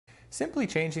Simply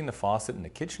changing the faucet in the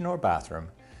kitchen or bathroom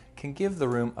can give the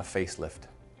room a facelift.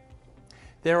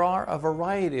 There are a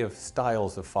variety of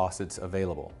styles of faucets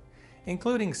available,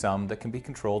 including some that can be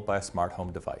controlled by a smart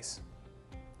home device.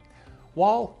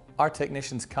 While our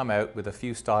technicians come out with a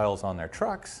few styles on their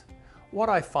trucks, what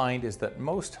I find is that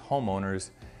most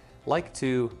homeowners like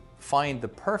to find the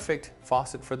perfect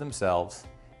faucet for themselves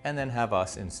and then have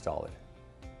us install it.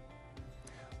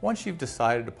 Once you've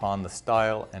decided upon the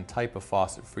style and type of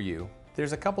faucet for you,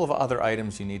 there's a couple of other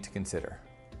items you need to consider.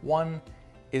 One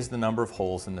is the number of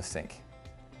holes in the sink.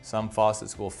 Some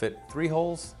faucets will fit 3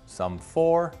 holes, some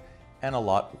 4, and a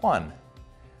lot 1.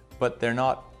 But they're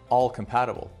not all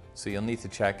compatible, so you'll need to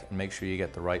check and make sure you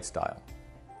get the right style.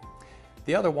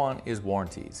 The other one is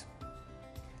warranties.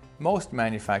 Most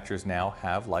manufacturers now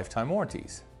have lifetime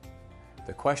warranties.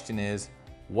 The question is,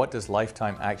 what does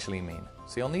lifetime actually mean?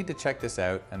 So you'll need to check this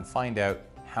out and find out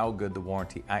how good the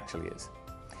warranty actually is.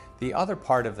 The other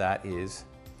part of that is,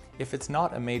 if it's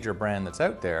not a major brand that's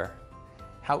out there,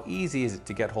 how easy is it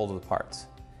to get hold of the parts?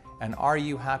 And are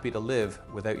you happy to live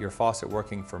without your faucet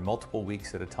working for multiple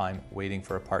weeks at a time waiting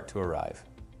for a part to arrive?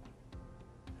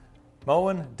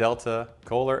 Moen, Delta,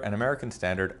 Kohler, and American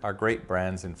Standard are great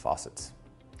brands in faucets.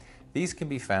 These can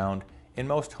be found in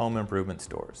most home improvement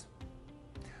stores.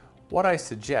 What I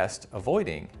suggest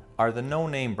avoiding are the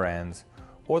no-name brands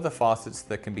or the faucets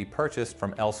that can be purchased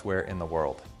from elsewhere in the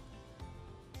world.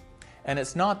 And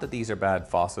it's not that these are bad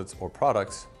faucets or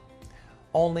products,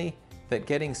 only that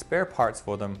getting spare parts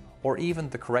for them or even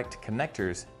the correct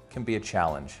connectors can be a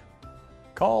challenge.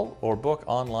 Call or book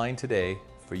online today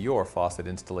for your faucet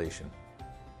installation.